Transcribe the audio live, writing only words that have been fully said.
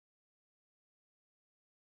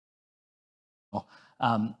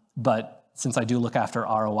But since I do look after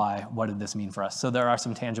ROI, what did this mean for us? So there are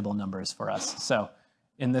some tangible numbers for us. So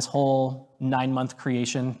in this whole 9-month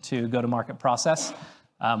creation to go-to-market process,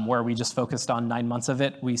 where we just focused on 9 months of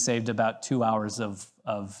it, we saved about 2 hours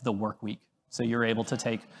of the work week. So you're able to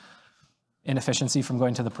take inefficiency from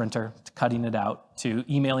going to the printer, to cutting it out, to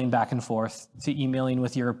emailing back and forth, to emailing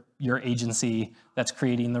with your agency that's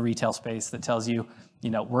creating the retail space that tells you,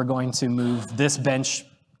 we're going to move this bench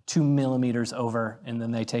 2 millimeters over, and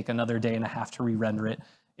then they take another day and a half to re-render it.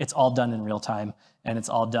 It's all done in real time, and it's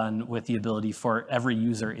all done with the ability for every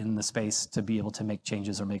user in the space to be able to make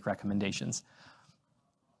changes or make recommendations.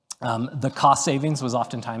 The cost savings was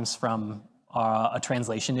oftentimes from a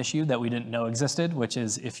translation issue that we didn't know existed, which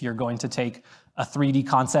is if you're going to take a 3D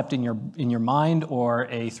concept in your mind or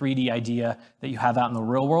a 3D idea that you have out in the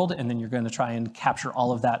real world, and then you're going to try and capture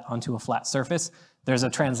all of that onto a flat surface, there's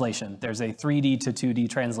a translation. There's a 3D to 2D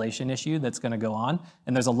translation issue that's going to go on,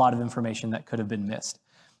 and there's a lot of information that could have been missed.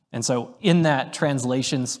 And so in that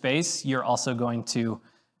translation space, you're also going to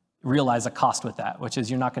realize a cost with that, which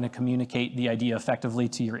is you're not going to communicate the idea effectively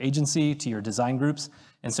to your agency, to your design groups,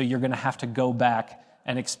 and so you're going to have to go back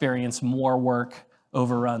and experience more work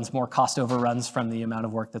overruns, more cost overruns from the amount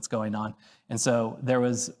of work that's going on. And so there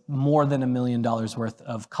was more than $1 million worth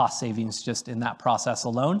of cost savings just in that process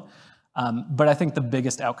alone. But I think the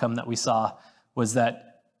biggest outcome that we saw was that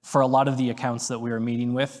for a lot of the accounts that we were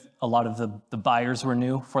meeting with, a lot of the buyers were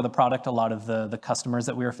new for the product, a lot of the customers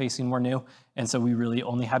that we were facing were new, and so we really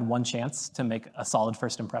only had one chance to make a solid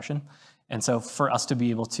first impression. And so for us to be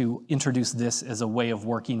able to introduce this as a way of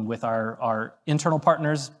working with our internal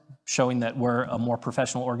partners, showing that we're a more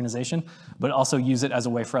professional organization, but also use it as a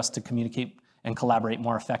way for us to communicate and collaborate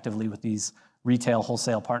more effectively with these retail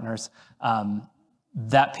wholesale partners,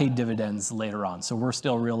 that paid dividends later on. So we're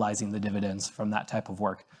still realizing the dividends from that type of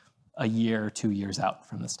work a year, 2 years out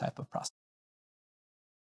from this type of process.